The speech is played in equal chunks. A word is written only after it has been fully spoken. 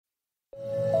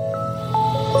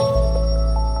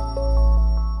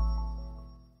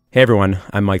Hey everyone,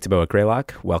 I'm Mike Duboe at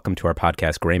Greylock. Welcome to our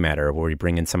podcast Grey Matter, where we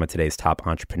bring in some of today's top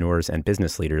entrepreneurs and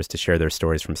business leaders to share their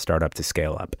stories from startup to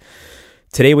scale up.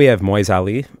 Today we have Moiz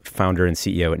Ali, founder and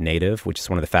CEO at Native, which is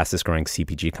one of the fastest growing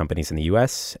CPG companies in the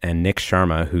US, and Nick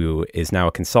Sharma, who is now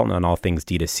a consultant on all things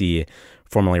D2C,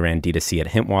 formerly ran D2C at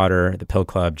Hintwater, The Pill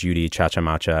Club, Judy, Cha Cha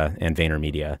Matcha, and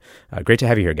VaynerMedia. Great to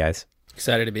have you here, guys.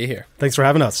 Excited to be here. Thanks for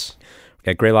having us.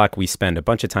 At Greylock, we spend a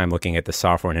bunch of time looking at the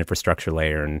software and infrastructure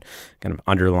layer and kind of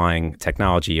underlying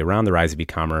technology around the rise of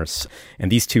e-commerce.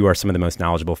 And these two are some of the most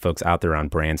knowledgeable folks out there on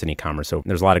brands and e-commerce. So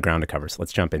there's a lot of ground to cover. So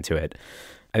let's jump into it.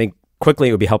 I think quickly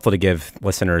it would be helpful to give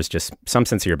listeners just some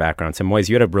sense of your background. So Moiz,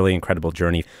 you had a really incredible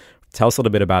journey. Tell us a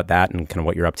little bit about that and kind of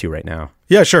what you're up to right now.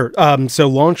 Yeah, sure. So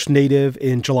launched Native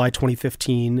in July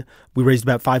 2015. We raised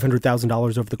about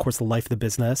 $500,000 over the course of the life of the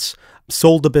business.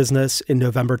 Sold the business in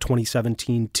November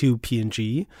 2017 to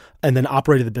P&G, and then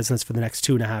operated the business for the next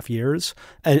 2.5 years.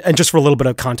 And just for a little bit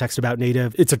of context about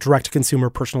Native, it's a direct-to-consumer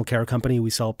personal care company. We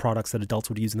sell products that adults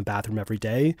would use in the bathroom every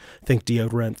day. Think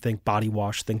deodorant, think body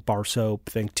wash, think bar soap,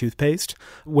 think toothpaste.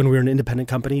 When we were an independent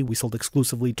company, we sold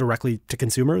exclusively directly to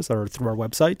consumers or through our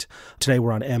website. Today,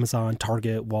 we're on Amazon,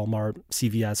 Target, Walmart,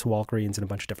 CVS, Walgreens, and a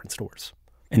bunch of different stores.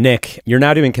 And Nick, you're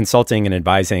now doing consulting and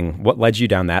advising. What led you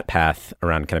down that path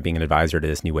around kind of being an advisor to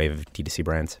this new wave of D2C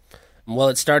brands? Well,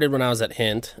 it started when I was at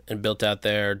Hint and built out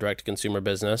their direct-to-consumer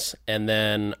business. And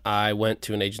then I went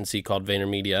to an agency called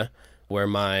VaynerMedia, where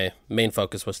my main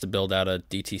focus was to build out a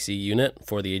DTC unit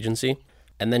for the agency.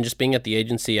 And then just being at the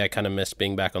agency, I kind of missed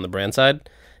being back on the brand side.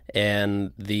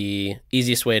 And the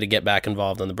easiest way to get back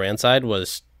involved on the brand side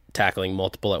was tackling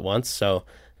multiple at once. So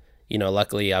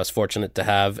luckily I was fortunate to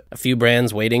have a few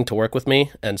brands waiting to work with me.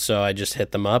 And so I just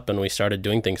hit them up and we started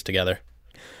doing things together.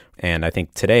 And I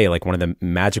think today, like one of the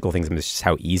magical things is just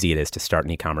how easy it is to start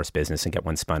an e-commerce business and get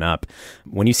one spun up.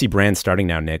 When you see brands starting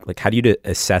now, Nick, like how do you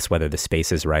assess whether the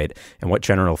space is right? And what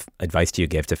general advice do you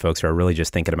give to folks who are really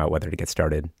just thinking about whether to get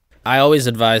started? I always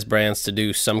advise brands to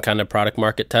do some kind of product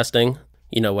market testing,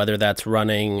 whether that's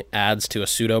running ads to a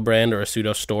pseudo brand or a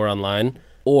pseudo store online,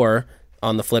 or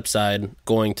on the flip side,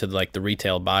 going to the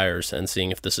retail buyers and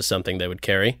seeing if this is something they would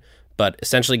carry. But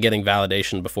essentially getting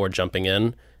validation before jumping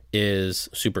in is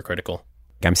super critical.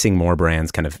 I'm seeing more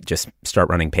brands kind of just start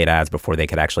running paid ads before they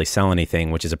could actually sell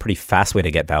anything, which is a pretty fast way to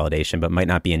get validation, but might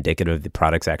not be indicative of the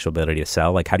product's actual ability to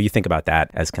sell. Like, how do you think about that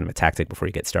as kind of a tactic before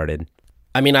you get started?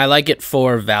 I mean, I like it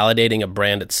for validating a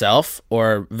brand itself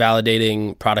or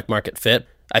validating product market fit.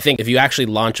 I think if you actually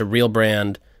launch a real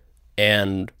brand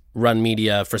and run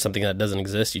media for something that doesn't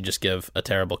exist, you just give a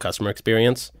terrible customer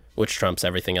experience, which trumps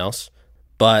everything else.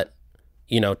 But,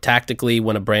 tactically,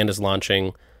 when a brand is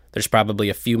launching, there's probably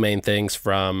a few main things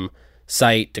from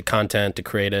site to content to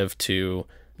creative to,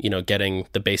 getting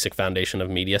the basic foundation of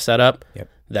media set up. Yep.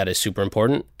 That is super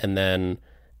important. And then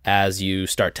as you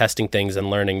start testing things and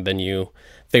learning, then you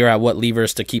figure out what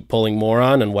levers to keep pulling more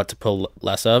on and what to pull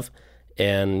less of,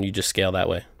 and you just scale that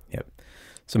way. Yep.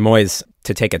 So Moiz,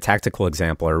 to take a tactical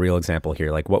example or a real example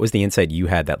here, like what was the insight you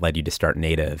had that led you to start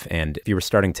Native? And if you were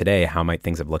starting today, how might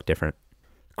things have looked different?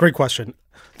 Great question.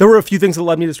 There were a few things that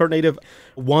led me to start Native.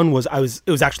 One was it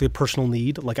was actually a personal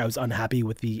need. Like I was unhappy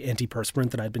with the antiperspirant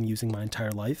that I'd been using my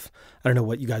entire life. I don't know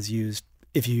what you guys used,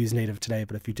 if you use Native today,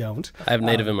 but if you don't. I have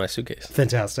Native in my suitcase.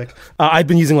 Fantastic. I'd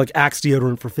been using Axe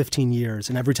deodorant for 15 years,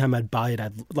 and every time I'd buy it,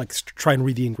 I'd try and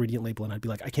read the ingredient label, and I'd be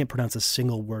like, I can't pronounce a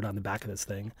single word on the back of this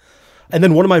thing. And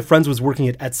then one of my friends was working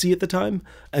at Etsy at the time,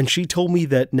 and she told me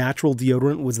that natural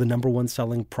deodorant was the number one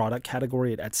selling product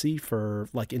category at Etsy for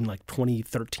in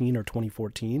 2013 or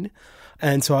 2014.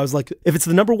 And so I was like, if it's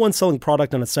the number one selling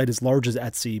product on a site as large as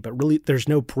Etsy, but really there's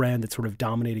no brand that's sort of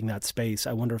dominating that space,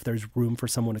 I wonder if there's room for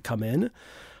someone to come in.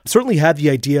 Certainly had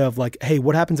the idea of hey,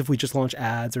 what happens if we just launch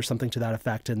ads or something to that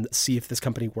effect and see if this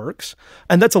company works?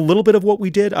 And that's a little bit of what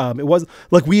we did. It was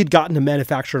we had gotten a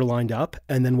manufacturer lined up.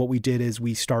 And then what we did is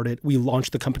we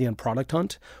launched the company on Product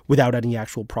Hunt without any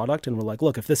actual product. And we're like,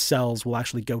 look, if this sells, we'll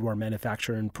actually go to our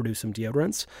manufacturer and produce some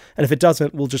deodorants. And if it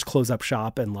doesn't, we'll just close up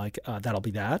shop and that'll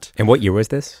be that. And what year was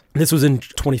this? This was in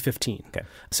 2015. Okay.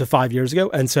 So 5 years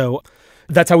ago. And so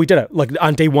that's how we did it.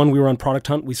 On day one, we were on Product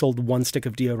Hunt. We sold one stick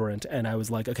of deodorant. And I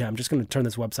was like, okay, I'm just going to turn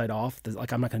this website off.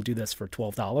 I'm not going to do this for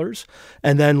 $12.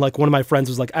 And then one of my friends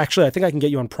was like, actually, I think I can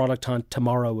get you on Product Hunt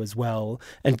tomorrow as well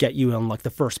and get you on the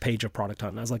first page of Product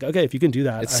Hunt. And I was like, okay, if you can do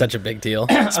that. It's such a big deal,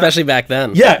 especially back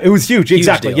then. Yeah, it was huge.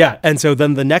 Exactly. Deal. Yeah. And so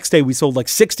then the next day we sold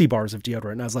 60 bars of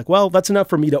deodorant. And I was like, well, that's enough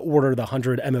for me to order the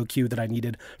 100 MOQ that I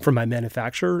needed from my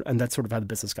manufacturer. And that's sort of how the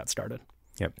business got started.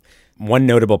 Yep. One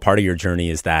notable part of your journey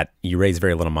is that you raised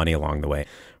very little money along the way.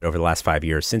 Over the last 5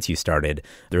 years since you started,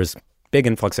 there's big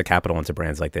influx of capital into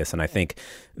brands like this. And I think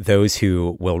those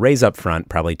who will raise up front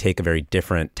probably take a very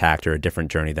different tact or a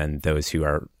different journey than those who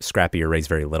are scrappy or raise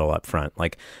very little up front.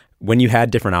 Like, when you had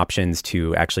different options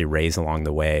to actually raise along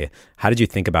the way, how did you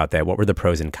think about that? What were the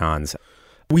pros and cons?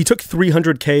 We took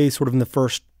 300K sort of in the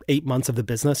first 8 months of the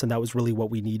business, and that was really what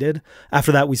we needed.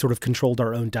 After that, we sort of controlled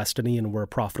our own destiny and we're a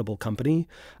profitable company.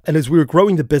 And as we were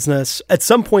growing the business, at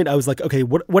some point I was like, okay,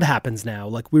 what happens now?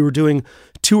 Like, we were doing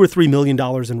 $2 or $3 million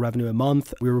in revenue a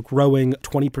month. We were growing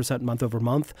 20% month over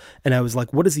month. And I was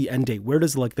like, what is the end date? Where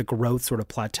does like the growth sort of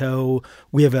plateau?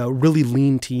 We have a really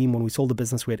lean team. When we sold the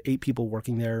business, we had 8 people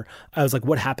working there. I was like,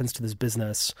 what happens to this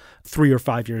business 3 or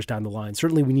 5 years down the line?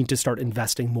 Certainly we need to start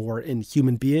investing more in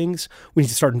human beings. We need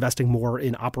to start investing more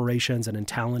in operations and in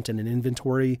talent and in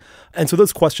inventory. And so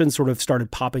those questions sort of started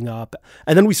popping up.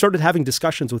 And then we started having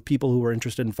discussions with people who were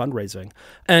interested in fundraising.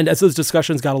 And as those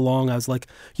discussions got along, I was like,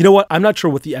 you know what? I'm not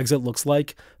sure what the exit looks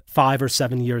like 5 or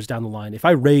 7 years down the line. If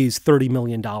I raise $30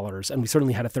 million, and we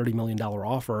certainly had a $30 million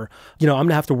offer, I'm going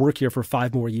to have to work here for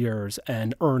 5 more years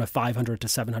and earn a $500 to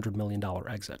 $700 million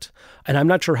exit. And I'm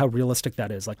not sure how realistic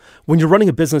that is. Like, when you're running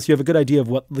a business, you have a good idea of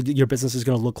what your business is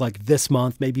going to look like this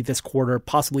month, maybe this quarter,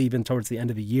 possibly even towards the end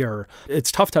of the year. It's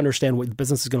tough to understand what the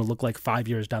business is going to look like 5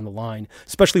 years down the line,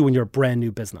 especially when you're a brand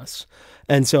new business.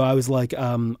 And so I was like,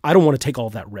 I don't want to take all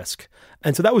of that risk.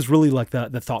 And so that was really like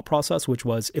the thought process, which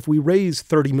was, if we raise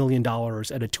 $30 million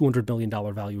at a $200 million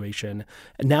valuation,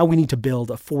 and now we need to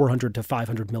build a $400 to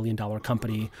 $500 million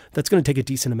company, that's going to take a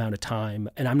decent amount of time.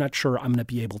 And I'm not sure I'm going to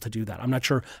be able to do that. I'm not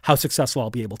sure how successful I'll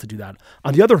be able to do that.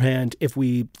 On the other hand, if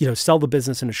we sell the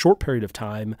business in a short period of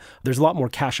time, there's a lot more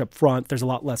cash up front, there's a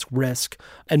lot less risk,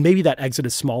 and maybe that exit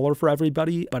is smaller for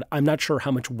everybody, but I'm not sure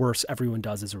how much worse everyone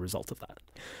does as a result of that.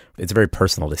 It's a very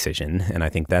personal decision, and I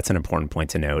think that's an important point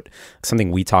to note.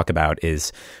 Something we talk about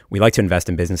is we like to invest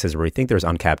in businesses where we think there's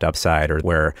uncapped upside, or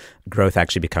where growth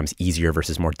actually becomes easier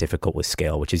versus more difficult with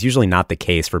scale, which is usually not the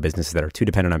case for businesses that are too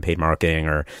dependent on paid marketing,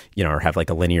 or have like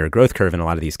a linear growth curve in a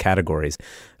lot of these categories.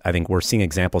 I think we're seeing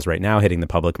examples right now hitting the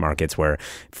public markets where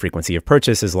frequency of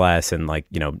purchase is less, and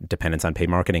dependence on paid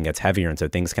marketing gets heavier. And so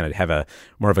things kind of have a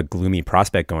more of a gloomy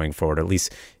prospect going forward. At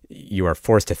least you are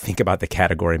forced to think about the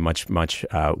category much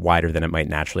wider than it might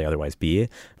naturally otherwise be.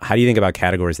 How do you think about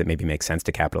categories that maybe make sense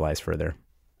to capitalize further?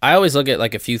 I always look at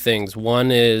like a few things.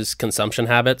 One is consumption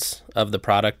habits of the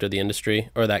product or the industry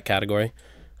or that category,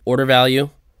 order value,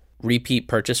 repeat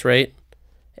purchase rate,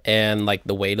 and like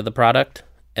the weight of the product.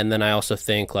 And then I also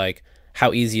think like,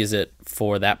 how easy is it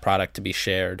for that product to be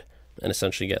shared and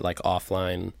essentially get like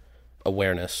offline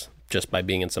awareness just by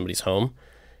being in somebody's home.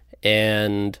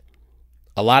 And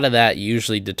a lot of that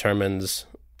usually determines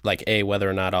like whether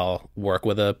or not I'll work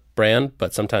with a brand,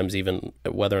 but sometimes even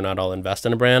whether or not I'll invest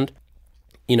in a brand.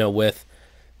 With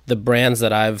the brands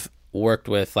that I've worked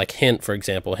with, like Hint, for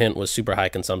example, Hint was super high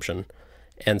consumption.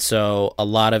 And so a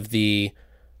lot of the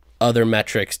other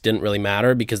metrics didn't really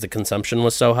matter because the consumption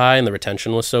was so high and the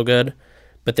retention was so good.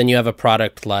 But then you have a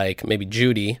product like maybe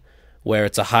Judy, where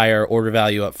it's a higher order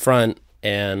value up front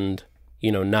and,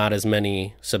 not as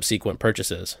many subsequent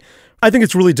purchases. I think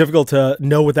it's really difficult to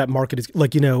know what that market is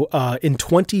like. In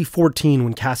 2014,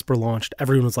 when Casper launched,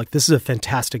 everyone was like, this is a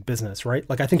fantastic business, right?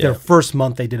 Like, I think their first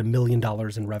month they did $1 million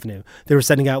in revenue. They were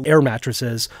sending out air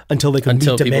mattresses until they could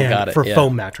meet demand for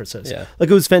foam mattresses. Yeah.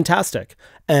 Like, it was fantastic.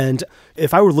 And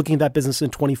if I were looking at that business in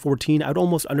 2014, I'd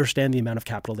almost understand the amount of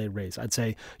capital they raised. I'd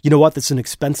say, you know what, this is an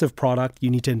expensive product. You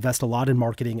need to invest a lot in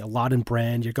marketing, a lot in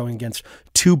brand. You're going against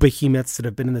 2 behemoths that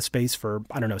have been in the space for,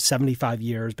 75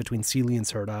 years between Sealy and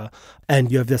Serta.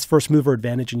 And you have this first mover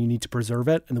advantage and you need to preserve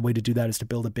it. And the way to do that is to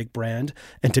build a big brand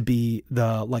and to be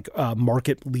the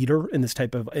market leader in this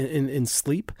type of, in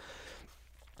sleep.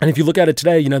 And if you look at it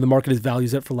today, the market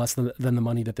values it for less than the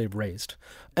money that they've raised.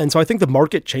 And so I think the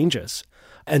market changes.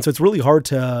 And so it's really hard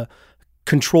to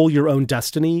control your own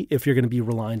destiny if you're going to be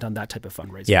reliant on that type of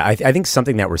fundraising. Yeah, I think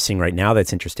something that we're seeing right now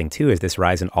that's interesting too is this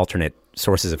rise in alternate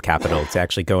sources of capital to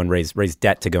actually go and raise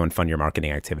debt to go and fund your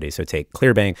marketing activity. So take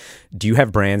Clearbank. Do you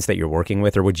have brands that you're working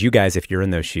with, or would you guys, if you're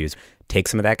in those shoes, take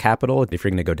some of that capital? If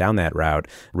you're going to go down that route,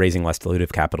 raising less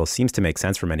dilutive capital seems to make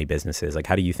sense for many businesses. Like,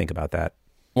 how do you think about that?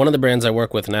 One of the brands I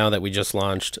work with now that we just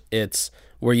launched,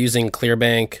 we're using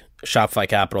Clearbank, Shopify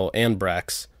Capital, and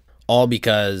Brex, all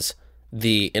because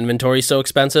the inventory is so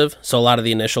expensive. So a lot of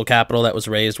the initial capital that was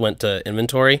raised went to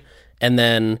inventory. And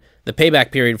then the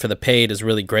payback period for the paid is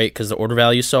really great because the order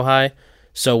value is so high.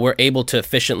 So we're able to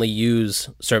efficiently use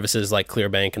services like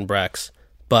Clearbank and Brex.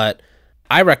 But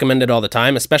I recommend it all the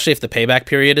time, especially if the payback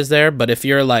period is there. But if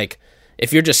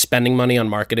you're just spending money on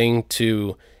marketing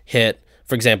to hit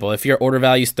For example, if your order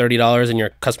value is $30 and your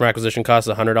customer acquisition cost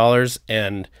is $100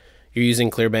 and you're using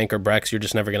Clearbank or Brex, you're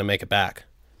just never going to make it back.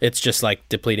 It's just like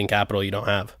depleting capital you don't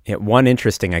have. Yeah, one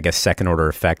interesting, I guess, second order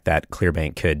effect that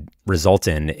Clearbank could result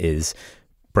in is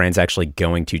brands actually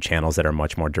going to channels that are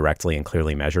much more directly and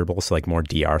clearly measurable. So like more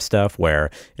DR stuff where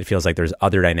it feels like there's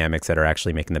other dynamics that are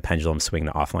actually making the pendulum swing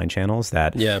to offline channels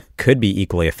that could be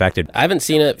equally effective. I haven't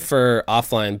seen it for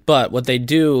offline, but what they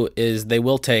do is they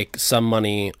will take some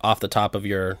money off the top of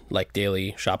your like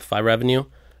daily Shopify revenue.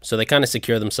 So they kind of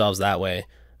secure themselves that way.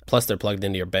 Plus they're plugged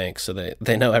into your bank. So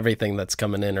they know everything that's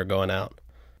coming in or going out.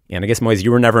 And I guess, Moise,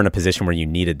 you were never in a position where you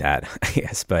needed that, I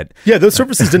guess. But yeah, those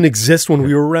services didn't exist when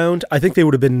we were around. I think they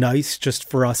would have been nice just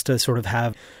for us to sort of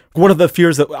have. One of the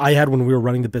fears that I had when we were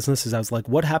running the business is I was like,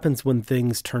 what happens when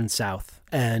things turn south?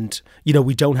 And, you know,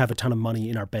 we don't have a ton of money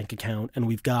in our bank account and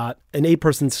we've got an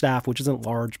 8-person staff, which isn't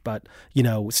large, but, you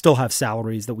know, still have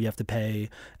salaries that we have to pay.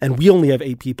 And we only have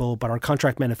 8 people, but our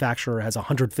contract manufacturer has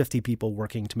 150 people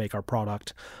working to make our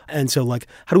product. And so like,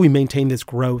 how do we maintain this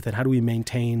growth and how do we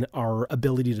maintain our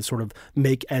ability to sort of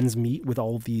make ends meet with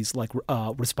all of these like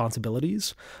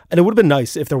responsibilities? And it would have been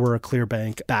nice if there were a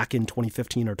Clearbank back in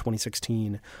 2015 or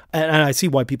 2016. And I see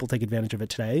why people take advantage of it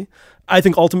today. I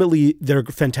think ultimately they're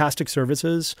fantastic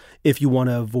services if you want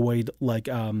to avoid like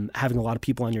having a lot of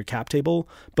people on your cap table.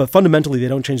 But fundamentally, they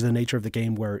don't change the nature of the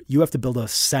game where you have to build a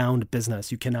sound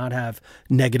business. You cannot have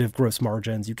negative gross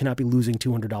margins. You cannot be losing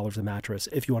 $200 a mattress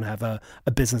if you want to have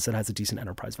a business that has a decent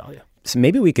enterprise value. So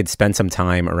maybe we could spend some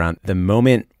time around the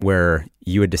moment where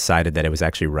you had decided that it was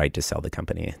actually right to sell the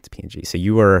company to P&G. So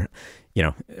you were, you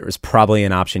know, it was probably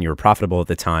an option. You were profitable at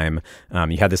the time.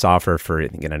 You had this offer for, I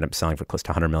think it ended up selling for close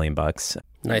to $100 million.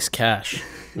 Nice cash,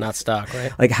 not stock,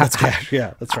 right? Like that's cash.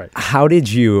 Yeah, that's right. How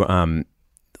did you,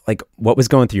 like what was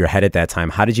going through your head at that time?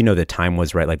 How did you know the time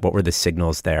was right? Like what were the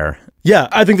signals there? Yeah,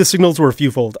 I think the signals were a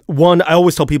fewfold. One, I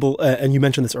always tell people, and you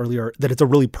mentioned this earlier, that it's a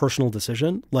really personal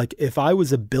decision. Like if I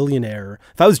was a billionaire,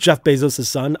 if I was Jeff Bezos'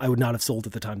 son, I would not have sold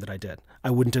at the time that I did.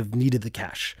 I wouldn't have needed the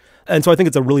cash. And so I think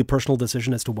it's a really personal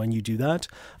decision as to when you do that.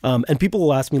 And people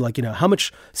will ask me like, you know, how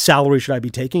much salary should I be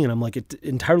taking? And I'm like, it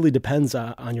entirely depends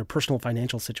on your personal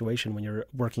financial situation when you're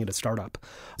working at a startup.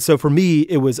 So for me,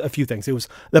 it was a few things. It was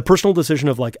the personal decision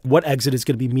of like, what exit is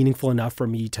going to be meaningful enough for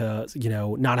me to, you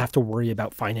know, not have to worry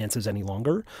about finances any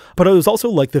longer. But it was also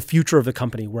like the future of the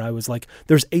company where I was like,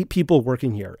 there's 8 people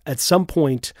working here. At some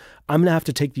point, I'm going to have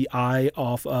to take the eye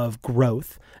off of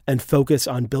growth and focus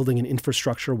on building an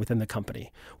infrastructure within the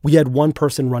company. We had 1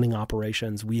 person running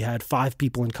operations. We had 5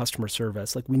 people in customer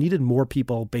service. Like we needed more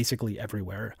people basically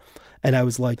everywhere. And I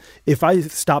was like, if I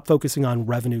stop focusing on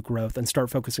revenue growth and start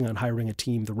focusing on hiring a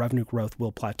team, the revenue growth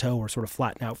will plateau or sort of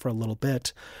flatten out for a little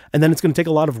bit. And then it's going to take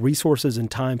a lot of resources and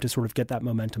time to sort of get that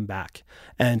momentum back.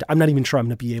 And I'm not even sure I'm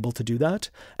going to be able to do that.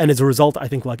 And as a result, I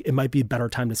think like it might be a better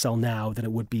time to sell now than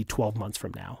it would be 12 months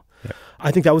from now. Yeah. I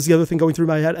think that was the other thing going through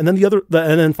my head. And then and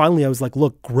then finally I was like,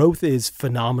 look, growth is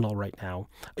phenomenal right now.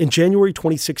 In January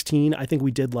 2016, I think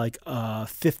we did like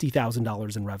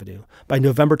 $50,000 in revenue. By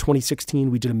November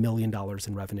 2016, we did $1 million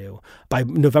in revenue. By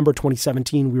November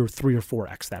 2017, we were 3 or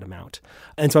 4x that amount.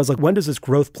 And so I was like, when does this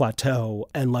growth plateau?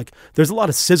 And like, there's a lot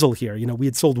of sizzle here. You know, we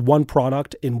had sold 1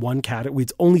 product in 1 category.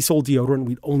 We'd only sold deodorant.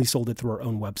 We'd only sold it through our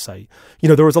own website. You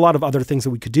know, there was a lot of other things that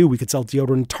we could do. We could sell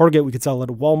deodorant at Target. We could sell it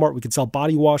at Walmart. We could sell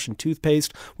body wash and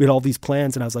toothpaste. We had all these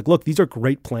plans. And I was like, look, these are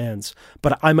great plans,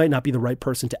 but I might not be the right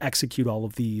person to execute all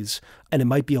of these. And it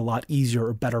might be a lot easier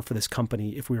or better for this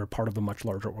company if we were part of a much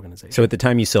larger organization. So at the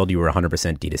time you sold, you were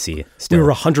 100% D2C still? We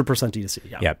were 100%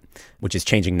 D2C, yeah. Yep. Which is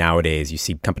changing nowadays. You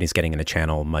see companies getting in a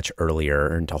channel much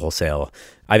earlier into wholesale.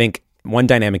 I think one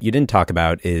dynamic you didn't talk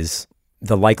about is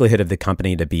the likelihood of the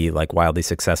company to be like wildly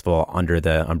successful under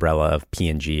the umbrella of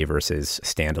P&G versus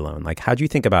standalone. Like, how do you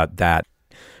think about that?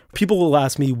 People will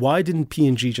ask me, why didn't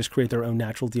P&G just create their own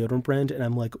natural deodorant brand? And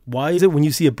I'm like, why is it when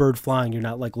you see a bird flying, you're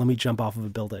not like, let me jump off of a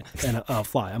building and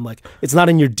fly? I'm like, it's not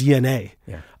in your DNA.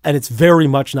 Yeah. And it's very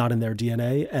much not in their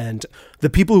DNA. And the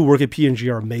people who work at P&G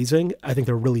are amazing. I think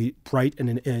they're really bright and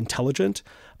intelligent,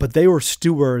 but they were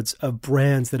stewards of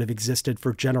brands that have existed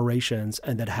for generations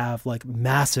and that have like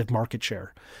massive market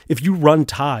share. If you run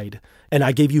Tide and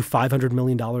I gave you $500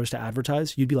 million to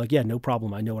advertise, you'd be like, yeah, no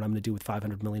problem. I know what I'm going to do with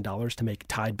 $500 million to make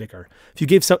Tide bigger. If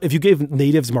you gave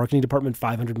Native's marketing department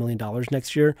 $500 million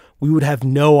next year, we would have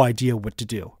no idea what to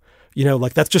do. You know,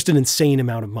 like that's just an insane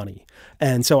amount of money.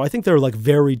 And so I think they're like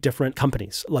very different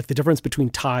companies. Like the difference between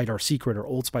Tide or Secret or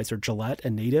Old Spice or Gillette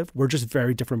and Native, we're just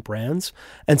very different brands.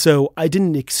 And so I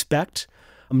didn't expect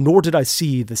nor did I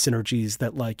see the synergies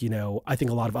that I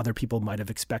think a lot of other people might have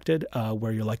expected,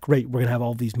 where you're like, great, we're going to have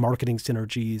all these marketing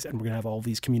synergies and we're going to have all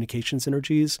these communication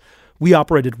synergies. We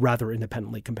operated rather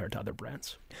independently compared to other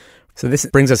brands. So this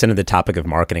brings us into the topic of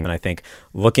marketing. And I think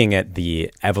looking at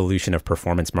the evolution of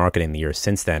performance marketing the years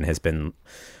since then has been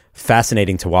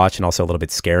fascinating to watch and also a little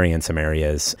bit scary in some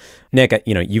areas. Nick,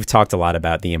 you've talked a lot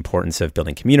about the importance of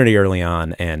building community early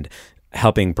on and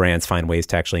helping brands find ways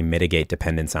to actually mitigate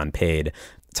dependence on paid.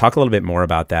 Talk a little bit more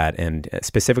about that, and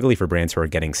specifically for brands who are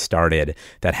getting started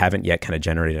that haven't yet kind of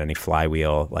generated any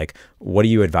flywheel, like what do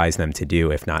you advise them to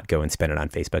do if not go and spend it on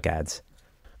Facebook ads?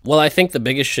 Well, I think the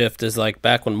biggest shift is like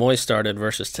back when Moy started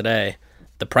versus today,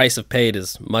 the price of paid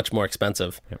is much more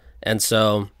expensive. Yep. And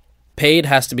so paid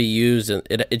has to be used, and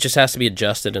it just has to be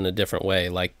adjusted in a different way.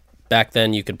 Like back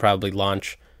then you could probably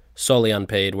launch solely on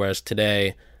paid, whereas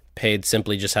today paid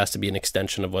simply just has to be an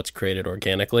extension of what's created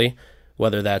organically,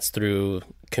 whether that's through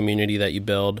community that you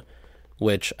build,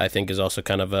 which I think is also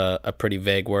kind of a pretty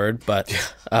vague word, but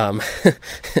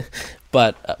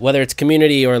but whether it's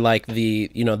community or like the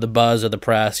buzz of the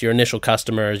press, your initial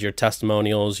customers, your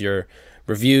testimonials, your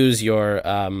reviews, your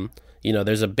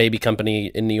there's a baby company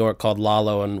in New York called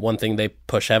Lalo, and one thing they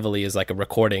push heavily is like a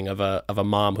recording of a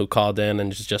mom who called in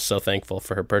and is just so thankful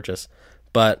for her purchase.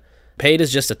 But paid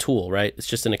is just a tool, right? It's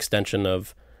just an extension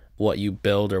of what you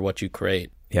build or what you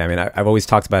create. Yeah, I mean, I've always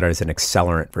talked about it as an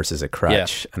accelerant versus a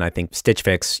crutch. Yeah. And I think Stitch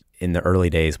Fix in the early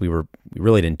days, we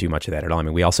really didn't do much of that at all. I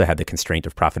mean, we also had the constraint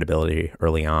of profitability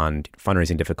early on,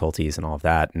 fundraising difficulties and all of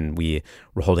that. And we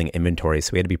were holding inventory. So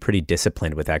we had to be pretty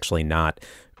disciplined with actually not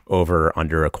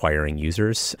under acquiring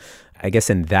users. I guess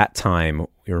in that time,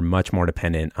 we were much more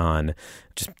dependent on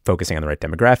just focusing on the right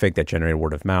demographic that generated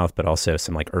word of mouth, but also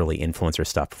some like early influencer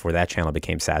stuff before that channel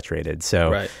became saturated.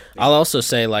 So right. I'll also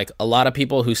say like a lot of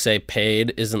people who say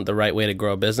paid isn't the right way to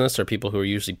grow a business are people who are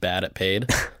usually bad at paid.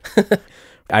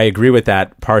 I agree with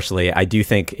that partially. I do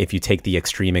think if you take the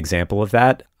extreme example of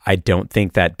that, I don't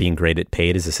think that being great at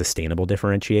paid is a sustainable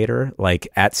differentiator. Like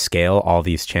at scale, all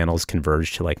these channels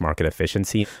converge to like market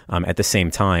efficiency. At the same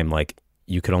time, like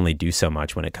you could only do so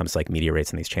much when it comes to like media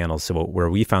rates in these channels. So where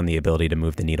we found the ability to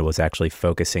move the needle was actually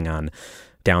focusing on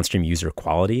downstream user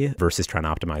quality versus trying to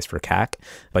optimize for CAC.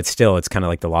 But still, it's kind of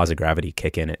like the laws of gravity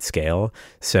kick in at scale.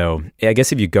 So I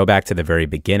guess if you go back to the very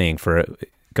beginning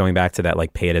going back to that,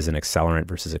 like paid as an accelerant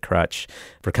versus a crutch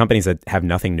for companies that have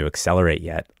nothing to accelerate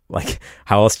yet, like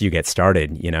how else do you get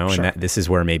started, Sure. And this is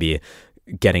where maybe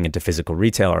getting into physical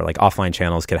retail or like offline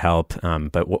channels could help.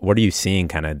 But what are you seeing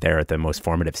kind of there at the most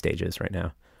formative stages right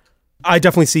now? I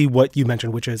definitely see what you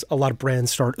mentioned, which is a lot of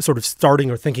brands starting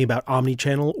or thinking about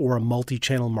omni-channel or a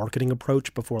multi-channel marketing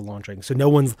approach before launching. So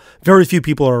very few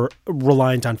people are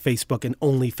reliant on Facebook and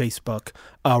only Facebook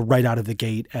right out of the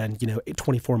gate and,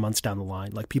 24 months down the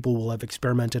line. Like people will have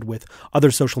experimented with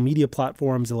other social media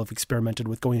platforms. They'll have experimented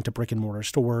with going into brick and mortar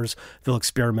stores. They'll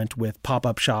experiment with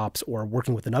pop-up shops or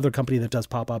working with another company that does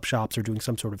pop-up shops or doing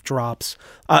some sort of drops.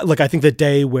 I think the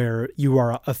day where you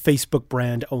are a Facebook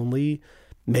brand only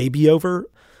may be over.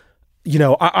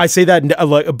 I say that,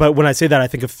 but when I say that, I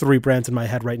think of 3 brands in my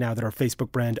head right now that are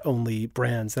Facebook brand only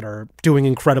brands that are doing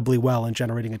incredibly well and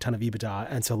generating a ton of EBITDA.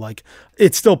 And so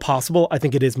it's still possible. I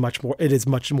think it is much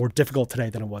more difficult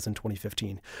today than it was in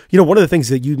 2015. One of the things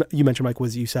that you mentioned, Mike,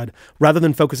 was you said, rather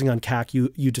than focusing on CAC,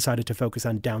 you decided to focus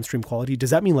on downstream quality. Does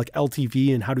that mean like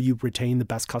LTV and how do you retain the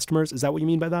best customers? Is that what you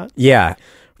mean by that? Yeah.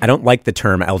 I don't like the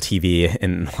term LTV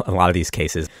in a lot of these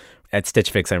cases. At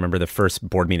Stitch Fix, I remember the first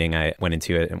board meeting I went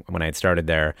into it when I had started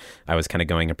there. I was kind of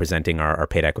going and presenting our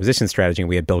paid acquisition strategy. And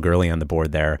we had Bill Gurley on the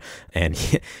board there. And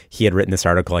he had written this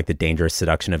article like the dangerous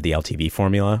seduction of the LTV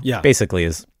formula. Yeah. Basically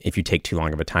is if you take too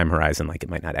long of a time horizon, like it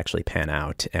might not actually pan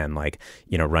out. And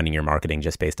running your marketing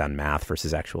just based on math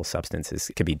versus actual substance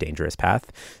could be a dangerous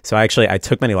path. So I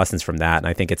took many lessons from that. And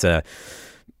I think it's a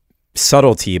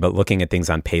subtlety, but looking at things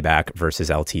on payback versus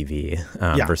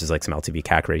LTV versus like some LTV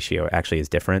CAC ratio actually is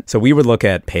different. So we would look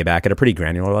at payback at a pretty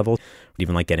granular level,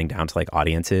 even like getting down to like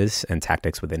audiences and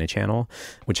tactics within a channel,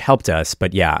 which helped us.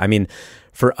 But yeah, I mean,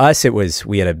 for us,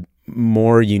 we had a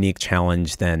more unique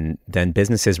challenge than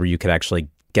businesses where you could actually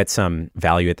get some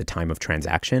value at the time of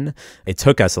transaction. It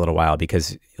took us a little while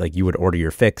because like you would order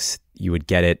your fix, you would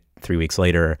get it 3 weeks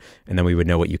later, and then we would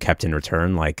know what you kept in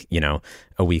return. Like,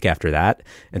 a week after that.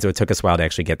 And so it took us a while to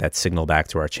actually get that signal back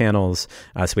to our channels.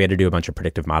 So we had to do a bunch of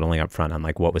predictive modeling up front on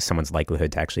like what was someone's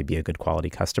likelihood to actually be a good quality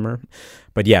customer.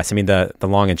 But yes, I mean, the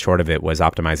long and short of it was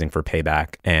optimizing for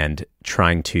payback and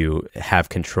trying to have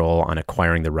control on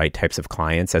acquiring the right types of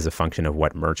clients as a function of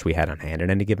what merch we had on hand at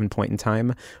any given point in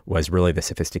time was really the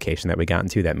sophistication that we got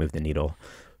into that moved the needle.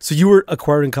 So you were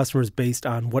acquiring customers based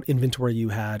on what inventory you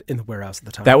had in the warehouse at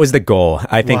the time? That was the goal.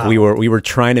 I think we were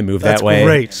trying to move that way. That's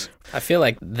great. I feel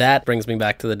like that brings me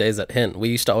back to the days at Hint. We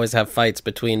used to always have fights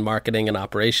between marketing and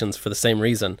operations for the same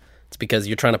reason. It's because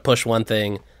you're trying to push one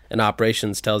thing and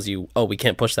operations tells you, oh, we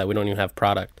can't push that. We don't even have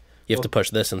product. You have to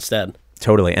push this instead.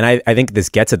 Totally. And I think this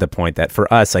gets at the point that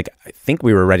for us, like, I think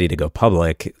we were ready to go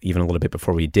public even a little bit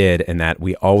before we did, and that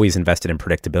we always invested in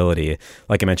predictability.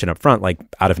 Like I mentioned up front, like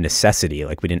out of necessity,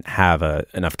 like we didn't have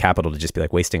enough capital to just be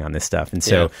like wasting on this stuff. And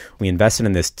so we invested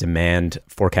in this demand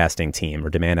forecasting team or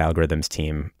demand algorithms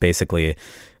team, basically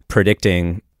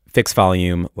predicting fixed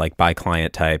volume, like by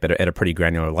client type at a pretty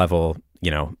granular level,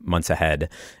 months ahead.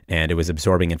 And it was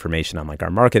absorbing information on like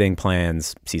our marketing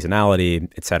plans, seasonality,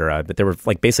 et cetera. But there were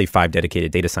like basically 5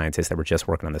 dedicated data scientists that were just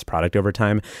working on this product over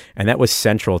time. And that was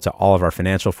central to all of our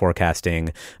financial forecasting.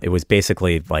 It was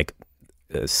basically like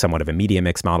somewhat of a media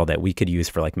mix model that we could use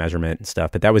for like measurement and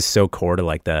stuff. But that was so core to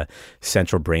like the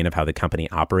central brain of how the company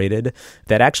operated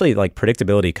that actually like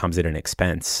predictability comes at an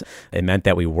expense. It meant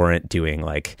that we weren't doing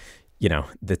like,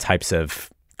 the types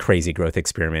of crazy growth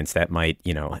experiments that might,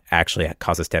 actually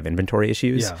cause us to have inventory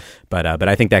issues. Yeah. But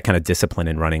I think that kind of discipline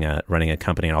in running a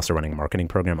company and also running a marketing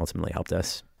program ultimately helped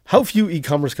us. How few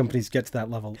e-commerce companies get to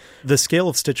that level? The scale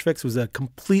of Stitch Fix was a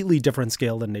completely different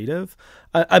scale than Native.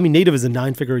 I mean, Native is a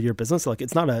 9-figure-a-year business. Like,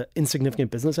 it's not an insignificant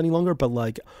business any longer, but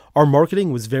like our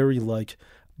marketing was very like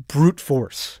brute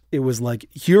force. It was like,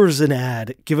 here's an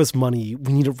ad, give us money,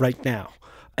 we need it right now.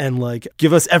 And like,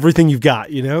 give us everything you've got,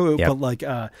 Yep. But like,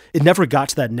 it never got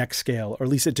to that next scale, or at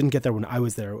least it didn't get there when I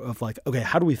was there, of like, okay,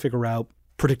 how do we figure out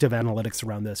predictive analytics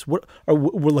around this? We're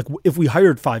like, if we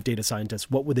hired 5 data scientists,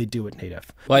 what would they do at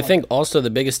Native? Well, I think also the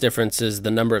biggest difference is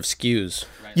the number of SKUs.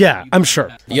 Yeah, I'm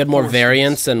sure. You had more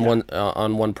variance than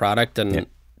on one product, and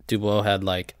Duboe had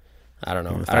like, I don't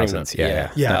know, thousands. Yeah,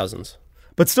 thousands.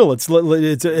 But still, it's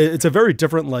a very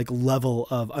different like level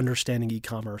of understanding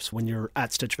e-commerce when you're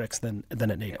at Stitch Fix than at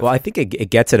Native. Well, I think it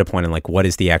gets at a point in like what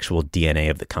is the actual DNA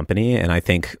of the company, and I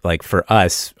think like for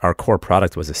us, our core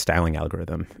product was a styling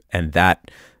algorithm, and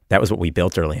that was what we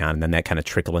built early on, and then that kind of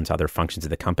trickled into other functions of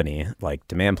the company, like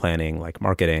demand planning, like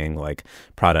marketing, like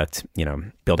product.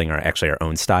 Building our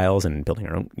own styles and building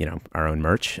our own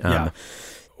merch.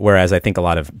 Whereas I think a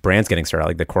lot of brands getting started,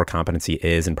 like the core competency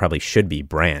is and probably should be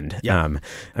brand. Yeah.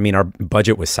 I mean, our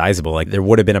budget was sizable. Like there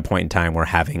would have been a point in time where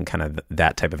having kind of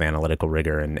that type of analytical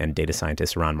rigor and data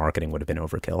scientists around marketing would have been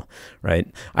overkill, right?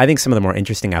 I think some of the more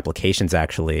interesting applications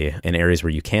actually in areas where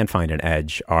you can find an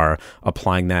edge are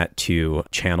applying that to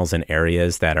channels and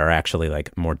areas that are actually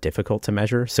like more difficult to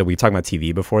measure. So we talked about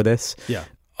TV before this. Yeah.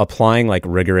 Applying like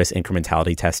rigorous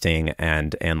incrementality testing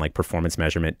and like performance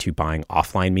measurement to buying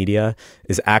offline media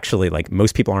is actually like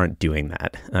most people aren't doing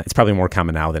that. It's probably more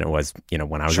common now than it was,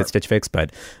 when I was at Stitch Fix,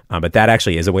 but that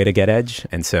actually is a way to get edge.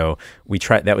 And so we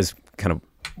tried, that was kind of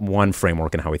one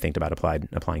framework in how we think about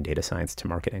applying data science to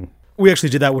marketing. We actually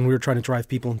did that when we were trying to drive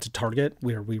people into Target,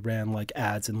 where we ran like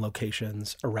ads in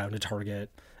locations around a Target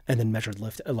and then measured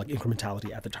lift, like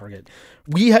incrementality at the Target.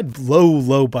 We had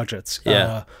low budgets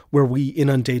where we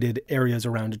inundated areas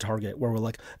around a Target where we're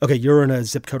like, okay, you're in a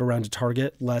zip code around a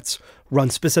Target. Let's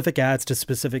run specific ads to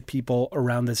specific people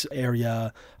around this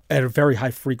area at a very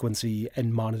high frequency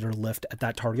and monitor lift at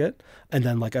that Target. And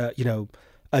then like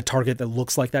a Target that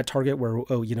looks like that Target where,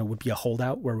 would be a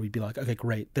holdout where we'd be like, okay,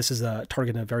 great. This is a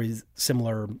Target in a very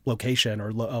similar location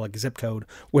or like zip code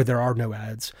where there are no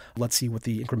ads. Let's see what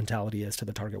the incrementality is to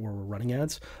the Target where we're running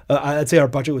ads. I'd say our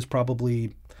budget was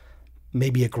probably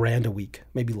maybe $1,000 a week,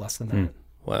 maybe less than that.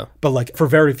 Wow. But like for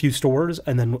very few stores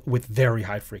and then with very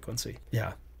high frequency.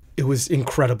 Yeah. It was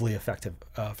incredibly effective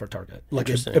for Target. Like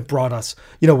it brought us,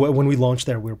 when we launched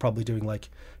there, we were probably doing like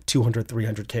 200,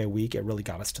 300K a week. It really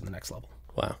got us to the next level.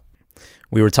 Wow.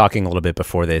 We were talking a little bit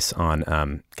before this on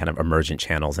kind of emergent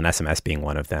channels and SMS being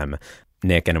one of them.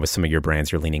 Nick, and with some of your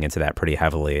brands, you're leaning into that pretty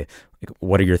heavily. Like,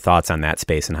 what are your thoughts on that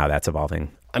space and how that's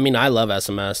evolving? I mean, I love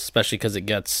SMS, especially because it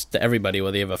gets to everybody,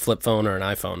 whether you have a flip phone or an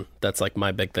iPhone. That's like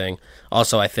my big thing.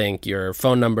 Also, I think your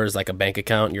phone number is like a bank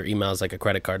account. Your email is like a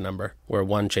credit card number where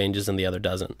one changes and the other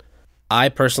doesn't. I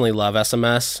personally love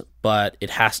SMS, but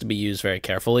it has to be used very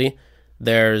carefully.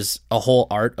 There's a whole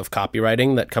art of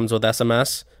copywriting that comes with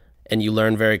SMS, and you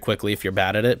learn very quickly if you're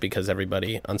bad at it because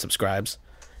everybody unsubscribes.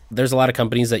 There's a lot of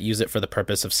companies that use it for the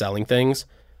purpose of selling things,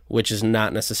 which is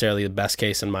not necessarily the best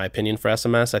case in my opinion for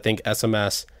SMS. I think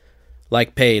SMS,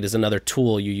 like paid, is another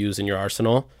tool you use in your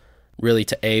arsenal, really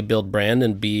to A, build brand,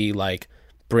 and B, like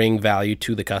bring value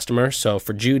to the customer. So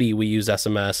for Judy, we use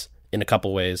SMS in a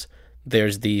couple ways.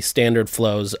 There's the standard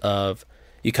flows of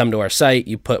you come to our site,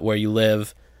 you put where you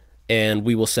live, and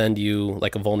we will send you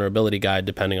like a vulnerability guide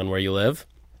depending on where you live.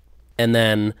 And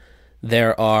then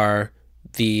there are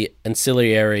the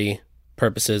ancillary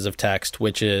purposes of text,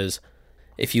 which is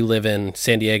if you live in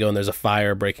San Diego and there's a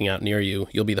fire breaking out near you,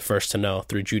 you'll be the first to know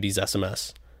through Judy's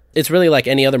SMS. It's really like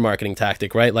any other marketing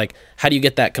tactic, right? Like, how do you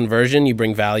get that conversion? You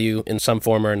bring value in some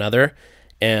form or another.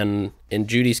 And in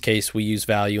Judy's case, we use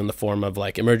value in the form of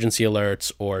like emergency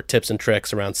alerts or tips and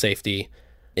tricks around safety.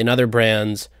 In other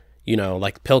brands, you know,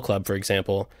 like Pill Club, for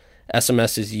example,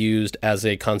 SMS is used as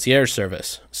a concierge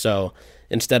service. So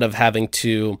instead of having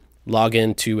to log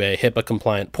into a HIPAA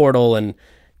compliant portal and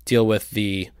deal with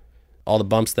all the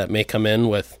bumps that may come in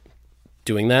with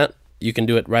doing that, you can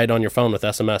do it right on your phone with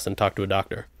SMS and talk to a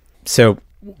doctor. So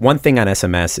one thing on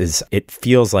SMS is it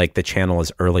feels like the channel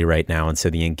is early right now. And so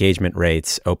the engagement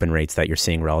rates, open rates that you're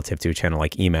seeing relative to a channel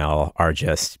like email are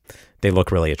just, they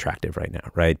look really attractive right now,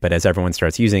 right? But as everyone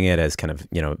starts using it, as kind of,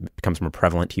 you know, it becomes more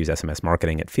prevalent to use SMS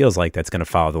marketing, it feels like that's going to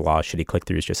follow the law of shitty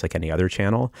click-throughs just like any other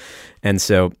channel. And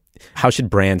so how should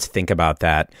brands think about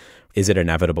that? Is it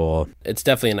inevitable? It's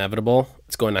definitely inevitable.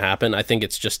 It's going to happen. I think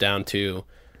it's just down to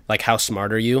like how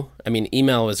smart are you? I mean,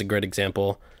 email is a great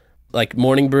example. Like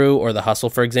Morning Brew or The Hustle,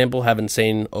 for example, have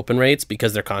insane open rates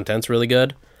because their content's really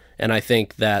good. And I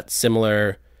think that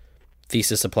similar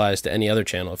thesis applies to any other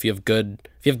channel. If you have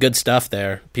good stuff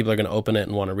there, people are going to open it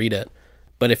and want to read it.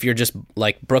 But if you're just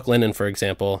like Brooklinen, for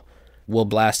example, will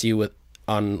blast you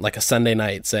on like a Sunday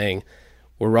night saying,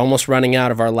 we're almost running out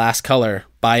of our last color.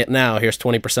 Buy it now. Here's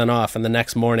 20% off. And the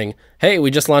next morning, hey, we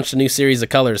just launched a new series of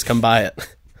colors. Come buy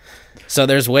it. So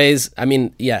there's ways. I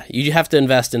mean, yeah, you have to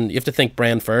invest in, you have to think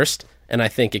brand first, and I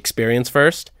think experience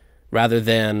first rather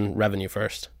than revenue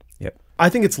first. Yep. I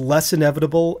think it's less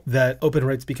inevitable that open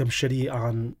rates become shitty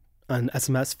on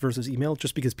SMS versus email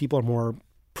just because people are more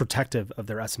protective of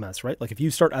their SMS, right? Like if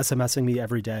you start SMSing me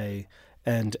every day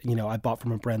and, you know, I bought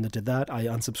from a brand that did that, I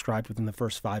unsubscribed within the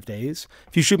first 5 days.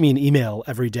 If you shoot me an email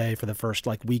every day for the first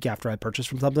like week after I purchased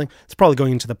from something, it's probably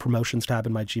going into the promotions tab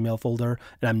in my Gmail folder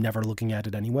and I'm never looking at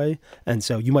it anyway. And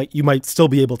so you might still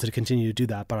be able to continue to do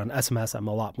that. But on SMS, I'm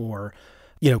a lot more,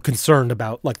 you know, concerned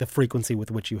about like the frequency with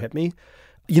which you hit me.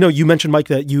 You know, you mentioned, Mike,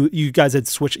 that you guys had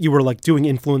switched, you were like doing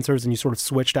influencers and you sort of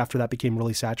switched after that became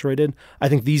really saturated. I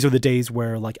think these are the days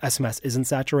where like SMS isn't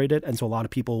saturated. And so a lot of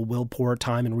people will pour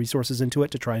time and resources into it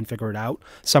to try and figure it out.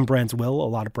 Some brands will, a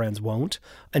lot of brands won't.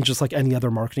 And just like any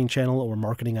other marketing channel or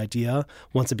marketing idea,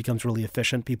 once it becomes really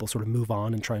efficient, people sort of move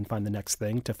on and try and find the next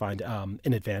thing to find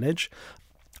an advantage.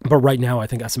 But right now, I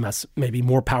think SMS may be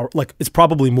more it's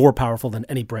probably more powerful than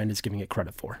any brand is giving it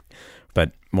credit for.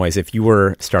 But Moise, if you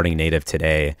were starting native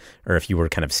today, or if you were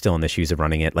kind of still in the shoes of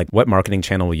running it, like what marketing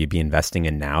channel will you be investing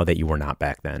in now that you were not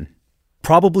back then?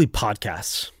 Probably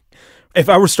podcasts. If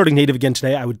I were starting native again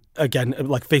today, I would, again,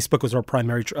 like Facebook was our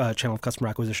primary channel of customer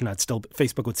acquisition.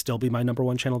 Facebook would still be my number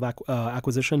one channel of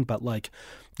acquisition. But like,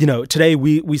 you know, today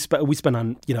we spend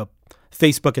on, you know,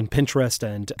 Facebook and Pinterest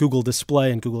and Google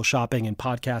Display and Google Shopping and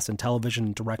podcasts and television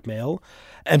and direct mail.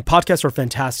 And podcasts are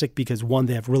fantastic because one,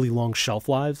 they have really long shelf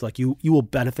lives. Like you will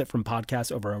benefit from podcasts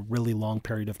over a really long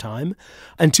period of time.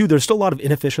 And two, there's still a lot of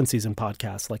inefficiencies in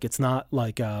podcasts. Like it's not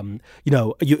like, you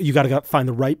know, you got to find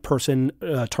the right person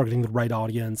targeting the right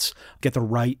audience, get the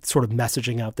right sort of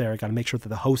messaging out there. Got to make sure that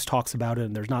the host talks about it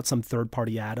and there's not some third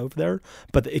party ad over there,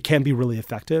 but it can be really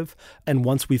effective. And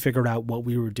once we figured out what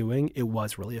we were doing, it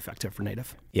was really effective for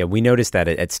native. Yeah, we noticed that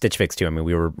at Stitch Fix too. I mean,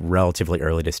 we were relatively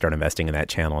early to start investing in that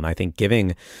channel. And I think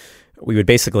we would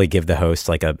basically give the host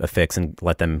like a fix and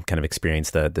let them kind of experience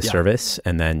the service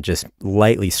and then just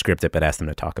lightly script it, but ask them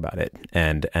to talk about it.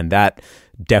 And that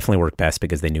definitely worked best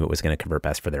because they knew it was going to convert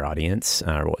best for their audience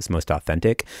or what was most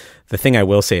authentic. The thing I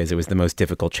will say is it was the most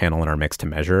difficult channel in our mix to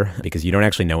measure because you don't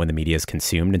actually know when the media is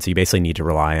consumed. And so you basically need to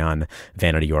rely on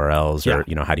vanity URLs or,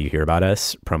 you know, how do you hear about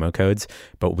us, promo codes.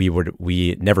 But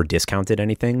we never discounted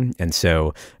anything. And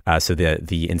so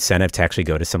the incentive to actually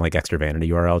go to some like extra vanity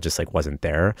URL just like wasn't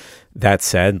there. That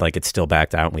said, like it still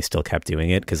backed out and we still kept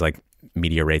doing it because like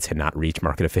media rates had not reached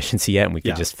market efficiency yet and we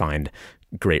could just find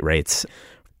great rates.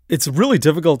 It's really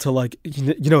difficult to like,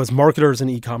 you know, as marketers in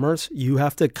e-commerce, you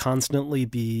have to constantly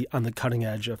be on the cutting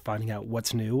edge of finding out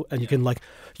what's new. And you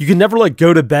can never like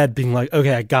go to bed being like,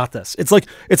 okay, I got this. It's like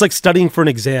studying for an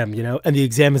exam, you know, and the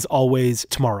exam is always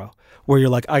tomorrow. where you're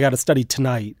like, I got to study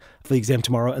tonight for the exam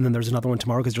tomorrow, and then there's another one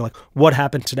tomorrow because you're like, what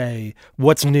happened today?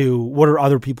 What's new? What are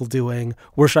other people doing?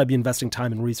 Where should I be investing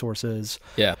time and resources?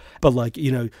 Yeah. But like,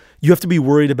 you have to be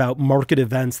worried about market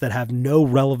events that have no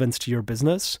relevance to your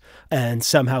business and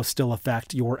somehow still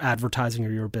affect your advertising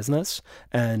or your business.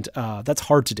 And that's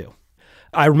hard to do.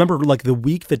 I remember like the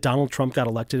week that Donald Trump got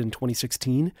elected in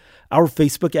 2016, our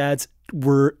Facebook ads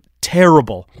were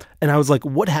terrible. And I was like,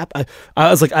 what happened? I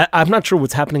was like, I'm not sure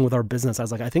what's happening with our business. I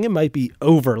was like, I think it might be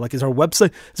over. Like, is our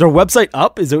website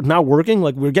up? Is it not working?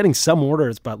 Like, we're getting some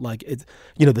orders, but like it's,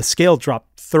 the scale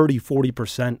dropped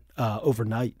 30-40%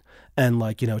 overnight. And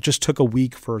like, it just took a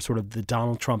week for sort of the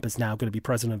Donald Trump is now going to be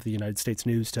president of the United States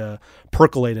news to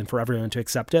percolate and for everyone to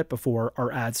accept it before our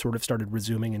ads sort of started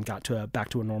resuming and got back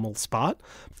to a normal spot.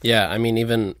 Yeah, I mean,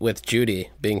 even with Judy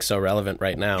being so relevant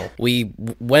right now, we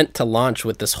went to launch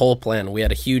with this whole plan. We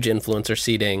had a huge influencer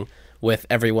seating with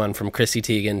everyone from Chrissy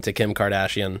Teigen to Kim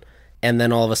Kardashian. And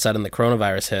then all of a sudden the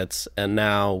coronavirus hits, and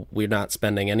now we're not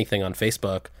spending anything on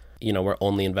Facebook. We're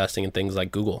only investing in things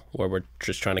like Google, where we're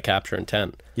just trying to capture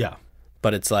intent. Yeah.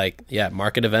 But it's like,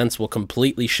 market events will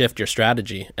completely shift your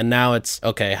strategy. And now it's,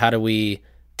 okay, how do we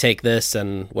take this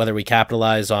and whether we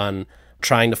capitalize on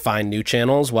trying to find new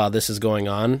channels while this is going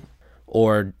on,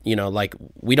 or,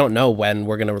 we don't know when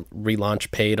we're going to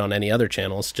relaunch paid on any other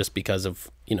channels just because of,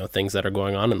 things that are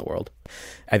going on in the world.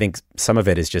 I think some of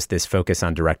it is just this focus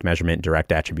on direct measurement,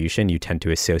 direct attribution. You tend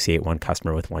to associate one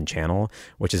customer with one channel,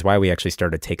 which is why we actually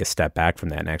started to take a step back from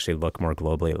that and actually look more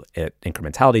globally at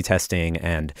incrementality testing.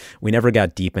 And we never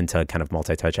got deep into kind of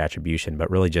multi-touch attribution, but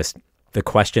really just the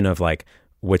question of like,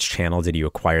 which channel did you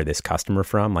acquire this customer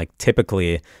from? Like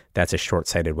typically that's a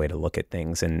short-sighted way to look at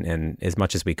things. And as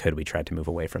much as we could, we tried to move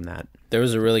away from that. There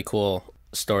was a really cool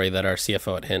story that our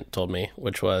CFO at Hint told me,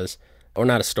 which was, or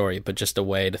not a story, but just a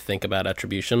way to think about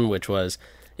attribution, which was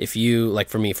if you, like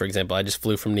for me, for example, I just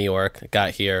flew from New York,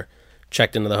 got here,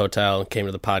 checked into the hotel, came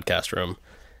to the podcast room.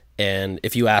 And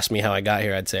if you asked me how I got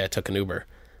here, I'd say I took an Uber.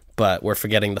 But we're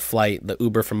forgetting the flight, the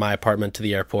Uber from my apartment to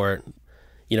the airport,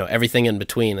 everything in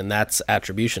between. And that's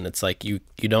attribution. It's like you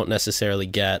don't necessarily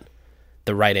get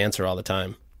the right answer all the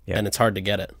time. Yeah. And it's hard to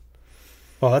get it.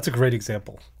 Well, that's a great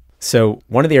example. So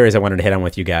one of the areas I wanted to hit on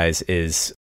with you guys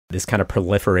is this kind of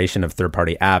proliferation of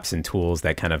third-party apps and tools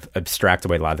that kind of abstract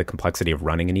away a lot of the complexity of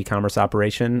running an e-commerce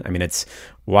operation. I mean, it's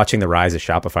watching the rise of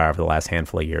Shopify over the last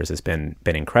handful of years has been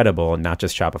incredible, not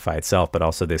just Shopify itself, but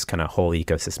also this kind of whole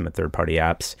ecosystem of third-party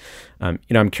apps.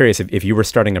 I'm curious, if you were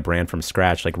starting a brand from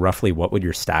scratch, like roughly what would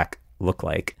your stack look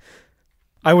like?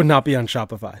 I would not be on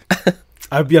Shopify.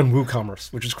 I would be on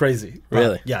WooCommerce, which is crazy.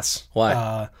 Really? Yes.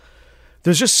 Why?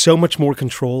 There's just so much more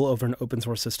control over an open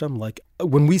source system. Like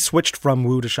when we switched from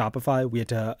Woo to Shopify, we had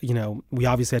to, we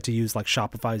obviously had to use like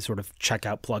Shopify's sort of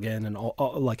checkout plugin and all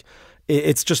like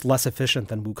it's just less efficient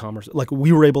than WooCommerce. Like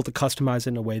we were able to customize it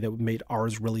in a way that made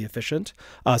ours really efficient.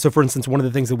 So for instance, one of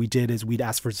the things that we did is we'd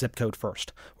ask for zip code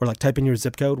first. We're like, type in your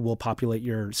zip code, we'll populate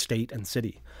your state and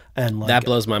city. And like, that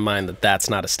blows my mind that that's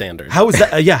not a standard. How is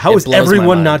that? How is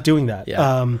everyone not doing that?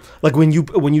 Yeah. Like when you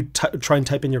try and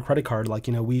type in your credit card, like,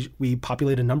 we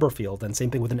populate a number field, and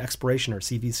same thing with an expiration or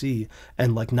CVC,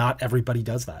 and like not everybody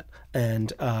does that. And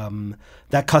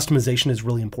that customization is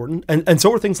really important. And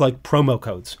so are things like promo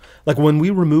codes. Like when we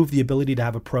remove the ability to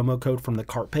have a promo code from the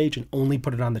cart page and only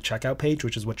put it on the checkout page,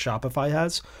 which is what Shopify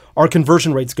has, our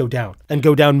conversion rates go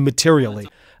down materially.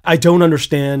 I don't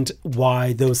understand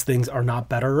why those things are not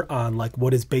better on like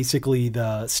what is basically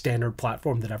the standard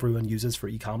platform that everyone uses for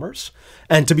e-commerce.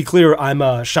 And to be clear, I'm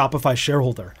a Shopify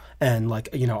shareholder. And like,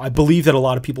 I believe that a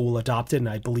lot of people will adopt it, and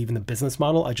I believe in the business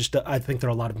model. I think there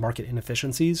are a lot of market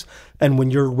inefficiencies. And when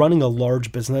you're running a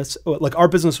large business, like our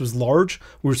business was large,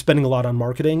 we were spending a lot on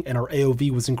marketing, and our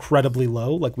AOV was incredibly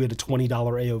low. Like we had a $20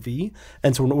 AOV.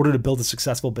 And so in order to build a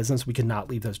successful business, we could not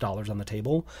leave those dollars on the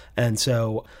table. And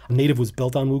so Native was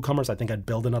built on WooCommerce. I think I'd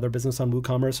build another business on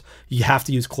WooCommerce. You have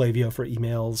to use Klaviyo for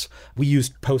emails. We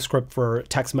used PostScript for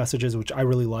text messages, which I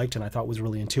really liked and I thought was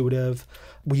really intuitive.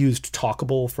 We used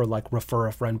Talkable for like refer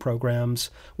a friend programs,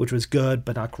 which was good,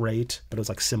 but not great, but it was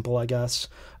like simple, I guess.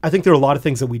 I think there are a lot of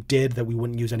things that we did that we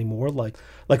wouldn't use anymore, like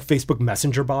Facebook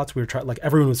Messenger bots. We were trying, like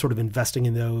everyone was sort of investing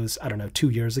in those, I don't know, 2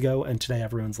 years ago. And today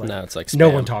everyone's like, no, it's like spam. No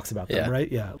one talks about them, right?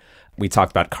 Yeah. We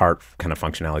talked about cart kind of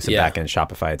functionality, so back end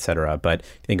Shopify, et cetera. But if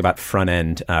you think about front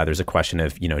end, there's a question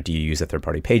of, do you use a third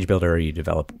party page builder, or you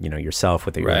develop, yourself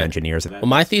with your engineers? Well,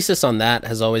 my thesis on that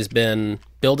has always been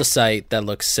build a site that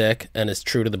looks sick and is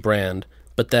true to the brand.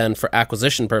 But then for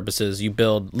acquisition purposes, you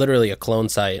build literally a clone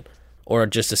site or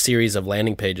just a series of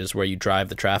landing pages where you drive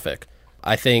the traffic.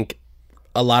 I think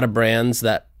a lot of brands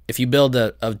that if you build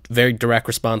a very direct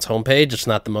response homepage, it's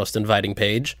not the most inviting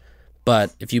page.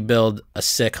 But if you build a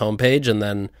sick homepage, and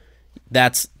then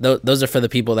those are for the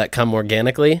people that come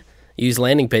organically. Use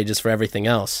landing pages for everything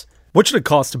else. What should it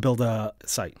cost to build a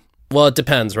site? Well, it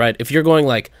depends, right? If you're going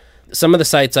like, some of the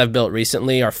sites I've built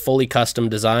recently are fully custom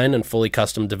designed and fully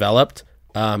custom developed,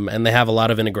 and they have a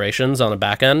lot of integrations on the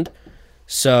back end.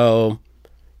 So,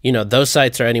 those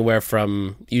sites are anywhere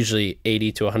from usually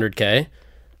 80 to 100K.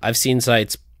 I've seen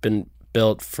sites been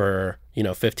built for,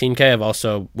 15K. I've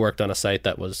also worked on a site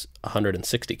that was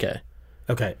 160K.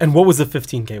 Okay. And what was the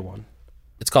 15K one?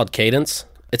 It's called Cadence.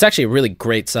 It's actually a really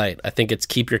great site. I think it's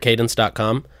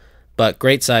keepyourcadence.com, but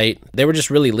great site. They were just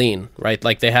really lean, right?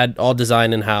 Like they had all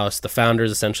design in-house. The founder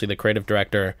is essentially the creative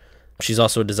director. She's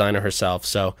also a designer herself.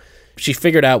 So she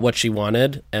figured out what she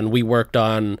wanted, and we worked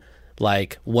on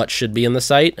like what should be in the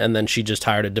site, and then she just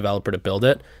hired a developer to build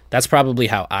it. That's probably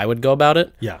how I would go about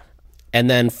it. Yeah. And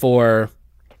then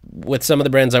with some of the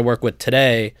brands I work with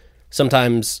today,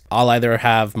 sometimes I'll either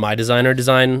have my designer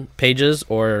design pages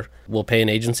or we'll pay an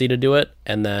agency to do it.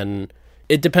 And then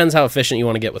it depends how efficient you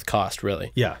want to get with cost,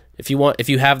 really. Yeah. If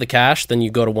you have the cash, then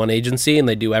you go to one agency and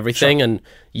they do everything, sure, and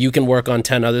you can work on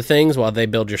 10 other things while they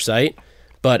build your site.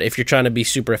 But if you're trying to be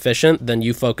super efficient, then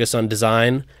you focus on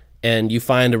design and you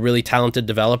find a really talented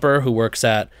developer who works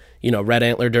at, Red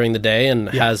Antler during the day and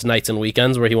has nights and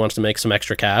weekends where he wants to make some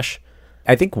extra cash.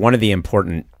 I think one of the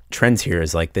important trends here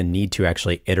is like the need to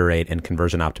actually iterate and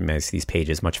conversion optimize these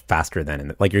pages much faster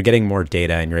than you're getting more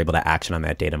data and you're able to action on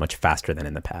that data much faster than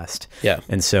in the past. Yeah.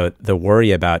 And so the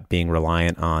worry about being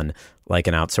reliant on like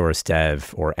an outsourced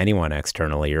dev or anyone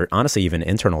externally, or honestly even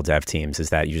internal dev teams, is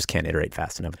that you just can't iterate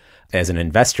fast enough. As an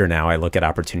investor now, I look at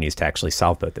opportunities to actually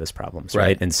solve both those problems,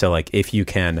 right? And so like if you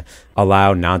can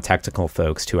allow non-technical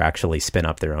folks to actually spin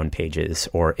up their own pages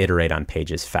or iterate on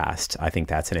pages fast, I think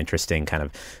that's an interesting kind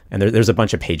of, and there's a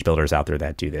bunch of page builders out there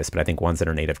that do this, but I think ones that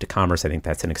are native to commerce, I think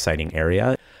that's an exciting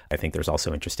area. I think there's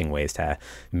also interesting ways to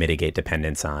mitigate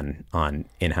dependence on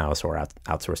in-house or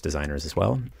outsourced designers as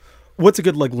well. What's a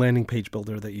good like landing page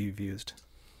builder that you've used?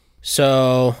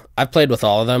 So I've played with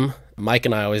all of them. Mike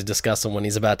and I always discuss them when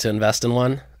he's about to invest in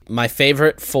one. My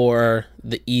favorite for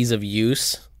the ease of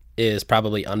use is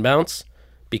probably Unbounce,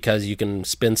 because you can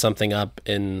spin something up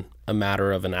in a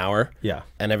matter of an hour. Yeah.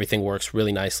 And everything works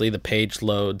really nicely. The page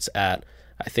loads at,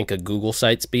 I think, a Google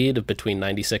site speed of between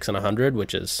 96 and 100,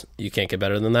 which is, you can't get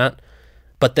better than that.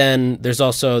 But then there's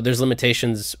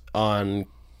limitations on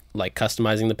like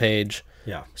customizing the page.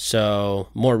 Yeah. So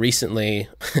more recently,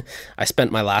 I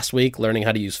spent my last week learning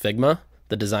how to use Figma,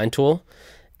 the design tool,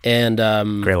 and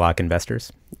Greylock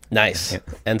investors. Nice. Yeah.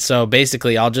 And so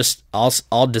basically, I'll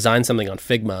design something on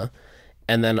Figma,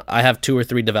 and then I have 2 or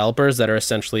 3 developers that are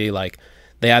essentially like,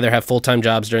 they either have full-time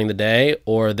jobs during the day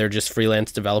or they're just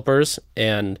freelance developers,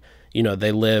 and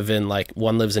they live in like,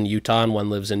 one lives in Utah and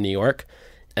one lives in New York,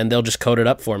 and they'll just code it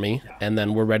up for me, and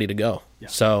then we're ready to go. Yeah.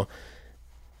 So.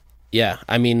 Yeah,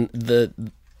 I mean, the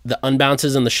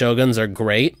Unbounces and the Shoguns are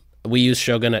great. We use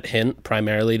Shogun at Hint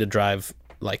primarily to drive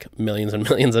like millions and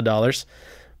millions of dollars.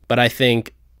 But I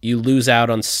think you lose out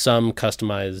on some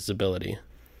customizability.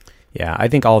 Yeah, I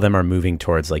think all of them are moving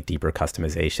towards like deeper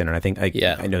customization. And I think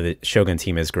I know the Shogun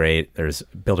team is great. There's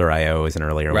Builder.io is an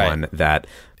earlier one that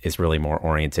is really more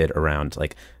oriented around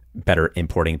like better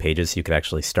importing pages. So you could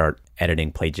actually start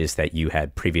editing pages that you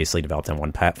had previously developed on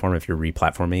one platform. If you're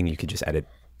replatforming, you could just edit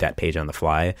that page on the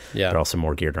fly. They're also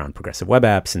more geared around progressive web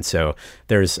apps. And so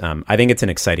there's, I think it's an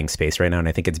exciting space right now. And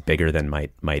I think it's bigger than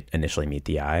might initially meet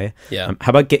the eye. Yeah.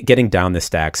 How about getting down the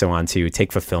stack? So on to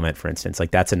take fulfillment, for instance, like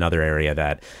that's another area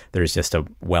that there's just a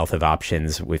wealth of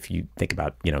options. If you think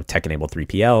about, tech-enabled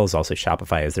 3PLs, also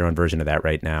Shopify has their own version of that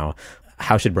right now.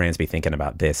 How should brands be thinking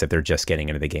about this if they're just getting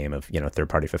into the game of,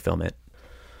 third-party fulfillment?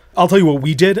 I'll tell you what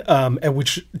we did, and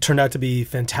which turned out to be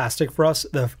fantastic for us.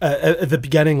 At the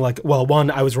beginning,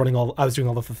 one, I was doing all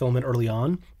the fulfillment early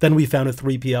on. Then we found a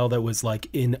 3PL that was like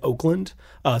in Oakland,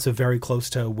 so very close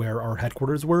to where our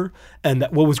headquarters were. And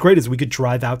what was great is we could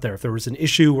drive out there if there was an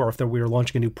issue, or if we were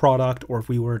launching a new product, or if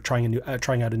we were trying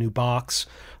out a new box.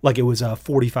 Like it was a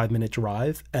 45-minute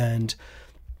drive, and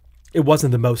it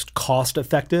wasn't the most cost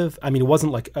effective. I mean, it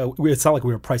wasn't like, it's not like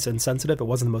we were price insensitive. It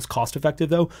wasn't the most cost effective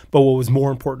though. But what was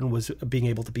more important was being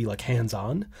able to be like hands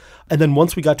on. And then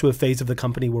once we got to a phase of the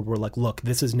company where we're like, look,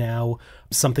 this is now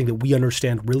something that we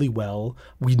understand really well.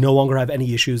 We no longer have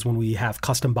any issues when we have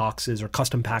custom boxes or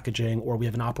custom packaging, or we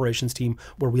have an operations team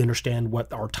where we understand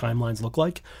what our timelines look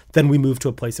like. Then we moved to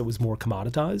a place that was more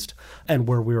commoditized and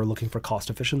where we were looking for cost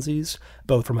efficiencies,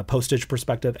 both from a postage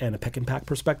perspective and a pick and pack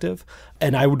perspective.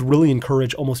 And I would really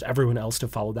encourage almost everyone else to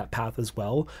follow that path as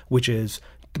well, which is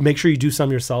make sure you do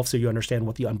some yourself so you understand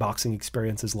what the unboxing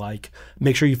experience is like.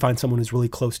 Make sure you find someone who's really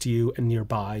close to you and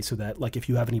nearby so that like if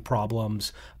you have any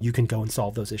problems, you can go and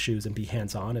solve those issues and be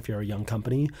hands-on if you're a young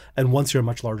company. And once you're a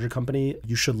much larger company,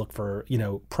 you should look for,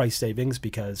 price savings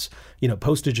because,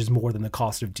 postage is more than the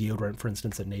cost of deodorant, for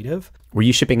instance, at Native. Were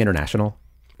you shipping international?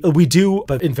 We do,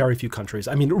 but in very few countries.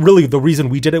 I mean, really, the reason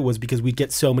we did it was because we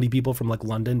get so many people from like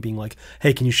London being like,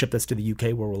 hey, can you ship this to the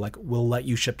UK? Where we're like, we'll let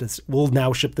you ship this. We'll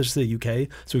now ship this to the UK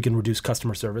so we can reduce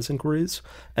customer service inquiries.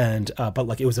 And, but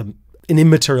like it was an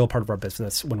immaterial part of our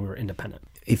business when we were independent.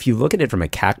 If you look at it from a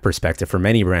CAC perspective, for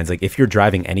many brands, like if you're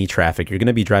driving any traffic, you're going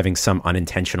to be driving some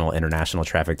unintentional international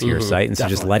traffic to your site. And so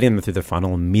just letting them through the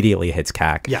funnel immediately hits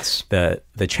CAC. Yes.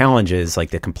 The challenge is like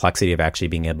the complexity of actually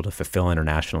being able to fulfill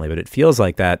internationally, but it feels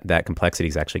like that complexity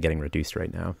is actually getting reduced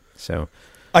right now. So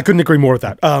I couldn't agree more with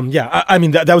that. I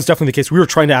mean, that was definitely the case. We were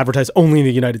trying to advertise only in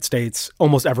the United States.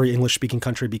 Almost every English-speaking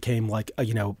country became like, 3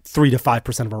 to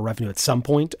 5% of our revenue at some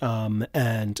point.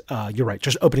 And you're right.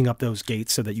 Just opening up those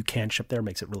gates so that you can ship there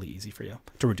makes it really easy for you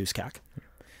to reduce CAC.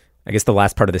 I guess the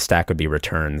last part of the stack would be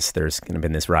returns. There's kind of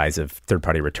been this rise of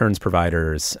third-party returns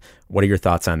providers. What are your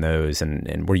thoughts on those?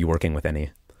 And were you working with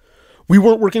any? We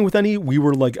weren't working with any. We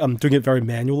were like doing it very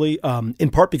manually, in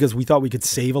part because we thought we could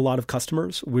save a lot of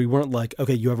customers. We weren't like,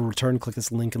 okay, you have a return, click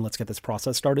this link and let's get this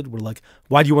process started. We're like,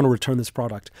 why do you want to return this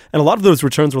product? And a lot of those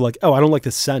returns were like, oh, I don't like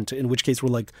this scent. In which case we're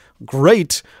like,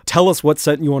 great, tell us what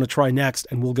scent you want to try next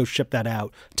and we'll go ship that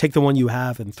out. Take the one you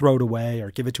have and throw it away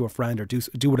or give it to a friend or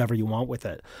do whatever you want with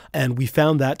it. And we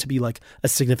found that to be like a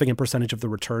significant percentage of the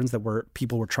returns that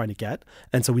people were trying to get.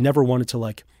 And so we never wanted to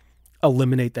like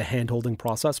eliminate the hand-holding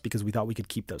process because we thought we could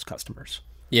keep those customers.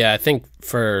 Yeah, I think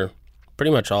for pretty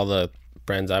much all the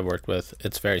brands I've worked with,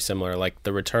 it's very similar. Like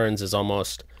the returns is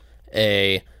almost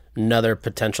another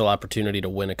potential opportunity to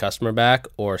win a customer back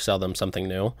or sell them something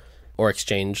new or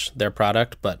exchange their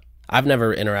product. But I've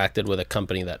never interacted with a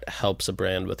company that helps a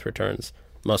brand with returns.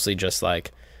 Mostly just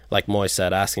like Moy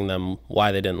said, asking them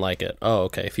why they didn't like it. Oh,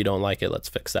 okay, if you don't like it, let's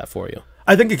fix that for you.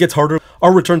 I think it gets harder.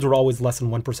 Our returns were always less than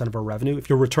 1% of our revenue. If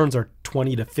your returns are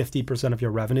 20 to 50% of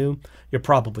your revenue, you're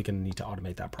probably going to need to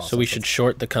automate that process. So we should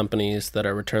short the companies that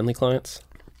are Returnly clients?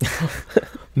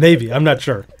 Maybe. I'm not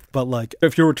sure. But like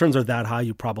if your returns are that high,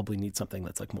 you probably need something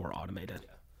that's like more automated.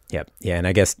 Yep. Yeah. And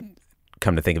I guess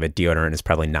come to think of it, deodorant is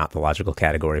probably not the logical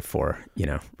category for,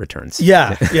 returns.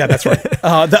 Yeah, that's right.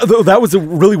 That was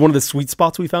really one of the sweet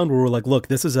spots we found where we're like, look,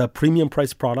 this is a premium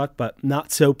price product, but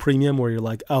not so premium where you're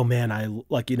like, oh man, I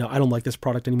don't like this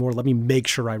product anymore. Let me make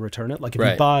sure I return it. Like if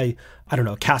you buy, I don't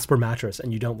know, a Casper mattress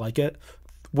and you don't like it,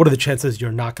 what are the chances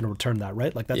you're not going to return that,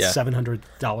 right? Like that's $700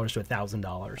 to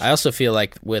 $1,000. I also feel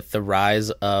like with the rise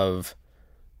of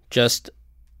just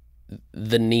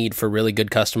the need for really good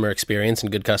customer experience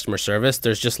and good customer service,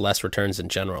 there's just less returns in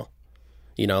general.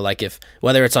 Like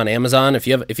whether it's on Amazon, if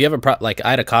you have like I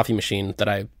had a coffee machine that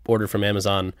I ordered from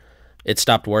Amazon, it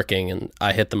stopped working and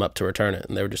I hit them up to return it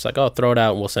and they were just like, oh, throw it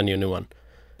out and we'll send you a new one.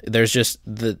 There's just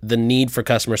the need for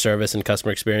customer service and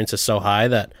customer experience is so high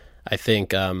that I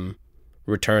think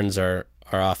returns are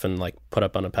often like put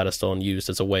up on a pedestal and used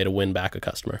as a way to win back a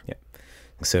customer. Yeah.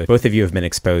 So both of you have been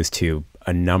exposed to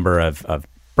a number of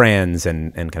brands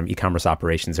and kind of e-commerce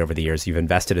operations over the years. You've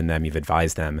invested in them, you've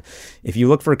advised them. If you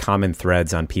look for common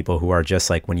threads on people who are just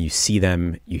like, when you see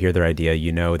them, you hear their idea,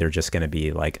 they're just going to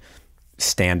be like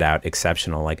standout,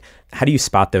 exceptional. Like, how do you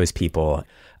spot those people?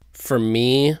 For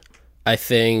me, I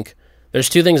think there's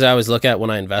two things I always look at when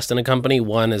I invest in a company.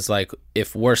 One is like,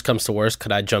 if worse comes to worse,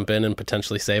 could I jump in and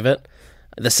potentially save it?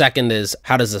 The second is,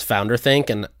 how does the founder think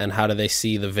and how do they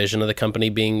see the vision of the company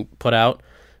being put out?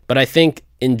 But I think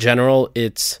in general,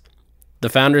 it's the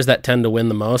founders that tend to win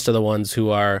the most are the ones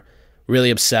who are really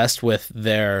obsessed with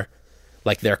their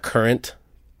current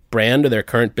brand or their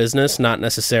current business, not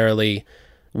necessarily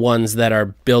ones that are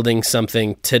building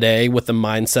something today with the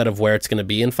mindset of where it's going to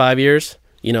be in 5 years.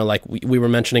 Like we were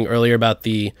mentioning earlier about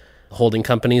the holding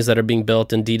companies that are being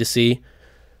built in D2C.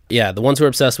 Yeah, the ones who are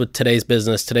obsessed with today's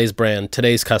business, today's brand,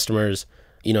 today's customers,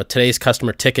 today's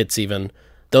customer tickets even,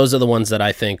 those are the ones that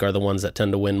I think are the ones that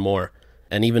tend to win more.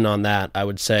 And even on that, I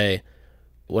would say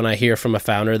when I hear from a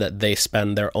founder that they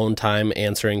spend their own time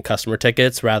answering customer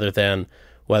tickets rather than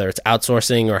whether it's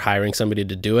outsourcing or hiring somebody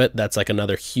to do it, that's like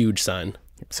another huge sign.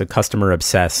 So customer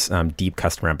obsess, deep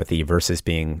customer empathy versus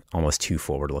being almost too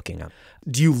forward looking.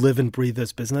 Do you live and breathe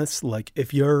this business? Like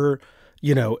if you're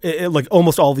like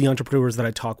almost all the entrepreneurs that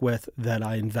I talk with that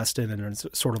I invest in and are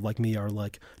sort of like me are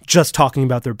like just talking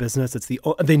about their business.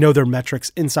 They know their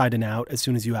metrics inside and out as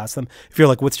soon as you ask them. If you're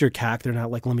like, what's your CAC? They're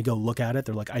not like, let me go look at it.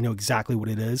 They're like, I know exactly what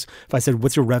it is. If I said,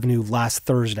 what's your revenue last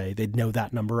Thursday? They'd know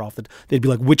that number they'd be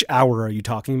like, which hour are you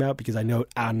talking about? Because I know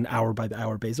on an hour by the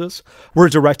hour basis. We're a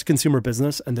direct to consumer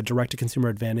business, and the direct to consumer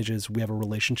advantage is we have a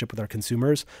relationship with our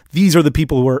consumers. These are the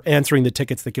people who are answering the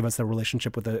tickets that give us that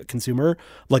relationship with the consumer.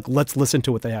 Like, let's listen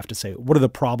to what they have to say. What are the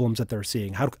problems that they're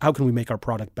seeing? How can we make our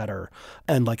product better?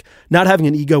 And like not having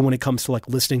an ego when it comes to like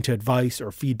listening to advice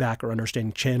or feedback or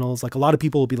understanding channels. Like a lot of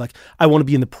people will be like, I want to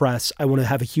be in the press. I want to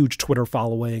have a huge Twitter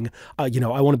following. I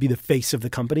want to be the face of the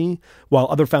company. While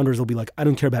other founders will be like, I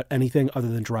don't care about anything other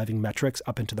than driving metrics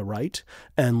up and to the right.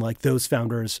 And like those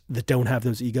founders that don't have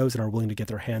those egos and are willing to get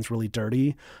their hands really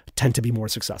dirty tend to be more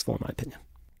successful, in my opinion.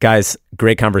 Guys,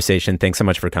 great conversation. Thanks so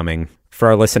much for coming. For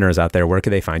our listeners out there, where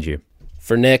can they find you?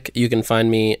 For Nick, you can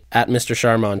find me at Mr.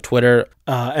 Sharma on Twitter.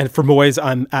 And for Moise,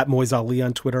 I'm at Moise Ali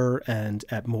on Twitter and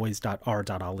at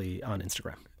moise.r.ali on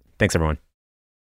Instagram. Thanks, everyone.